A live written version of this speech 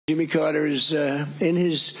Jimmy Carter is in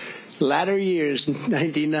his latter years,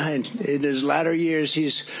 99. In his latter years,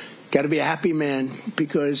 he's got to be a happy man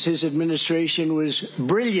because his administration was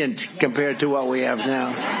brilliant compared to what we have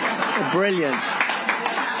now. Brilliant.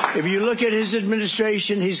 If you look at his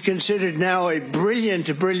administration, he's considered now a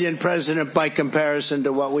brilliant president by comparison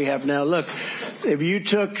to what we have now. Look, if you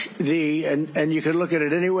took and you could look at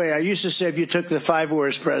it anyway. I used to say if you took the 5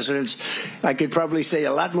 worst presidents, I could probably say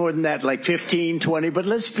a lot more than that, like 15, 20, but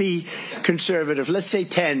let's be conservative. Let's say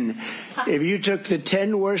 10. If you took the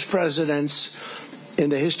 10 worst presidents in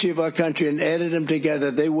the history of our country and added them together,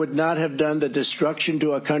 they would not have done the destruction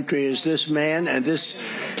to our country as this man and this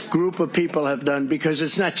group of people have done, because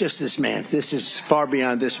it's not just this man. This is far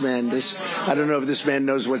beyond this man. I don't know if this man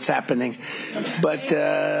knows what's happening, but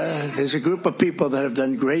there's a group of people that have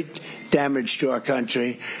done great damage to our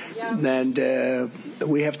country, and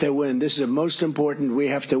we have to win. This is the most important. We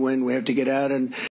have to win. We have to get out and